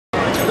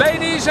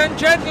Ladies and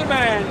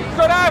gentlemen,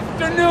 good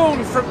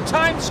afternoon from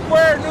Times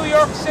Square, New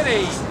York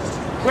City,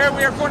 where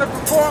we are going to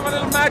perform a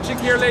little magic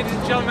here, ladies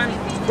and gentlemen.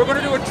 We're going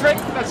to do a trick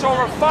that's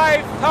over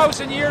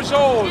 5,000 years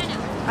old,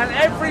 and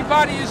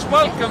everybody is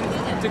welcome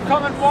to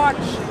come and watch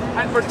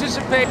and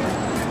participate.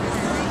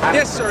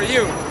 Yes, sir,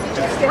 you.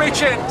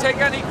 Reach in, take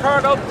any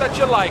card out that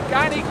you like,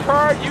 any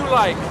card you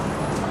like.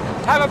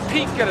 Have a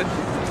peek at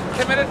it,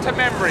 commit it to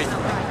memory.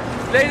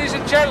 Ladies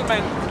and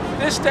gentlemen,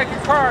 this deck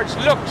of cards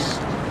looks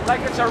like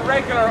it's a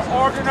regular,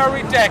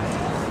 ordinary deck.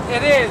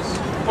 It is,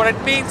 but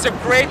it means a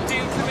great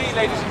deal to me,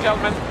 ladies and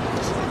gentlemen.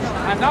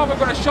 And now we're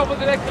going to shuffle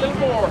the deck a little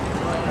more.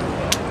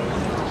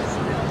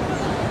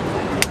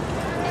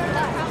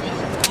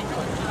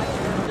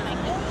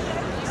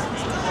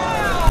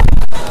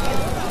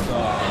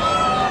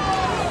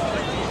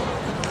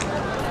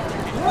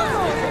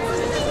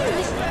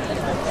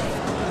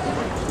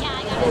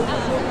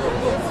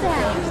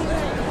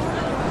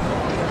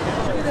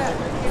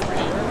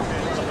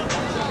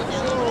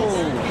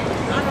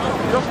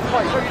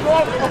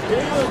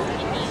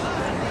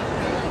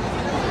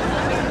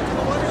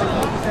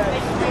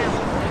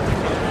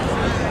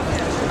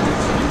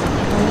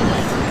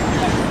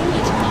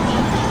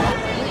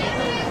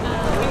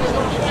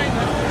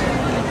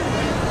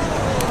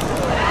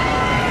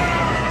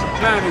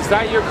 Man, is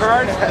that your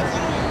card?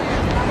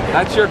 Yes.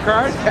 That's your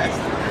card?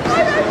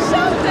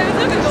 Yes.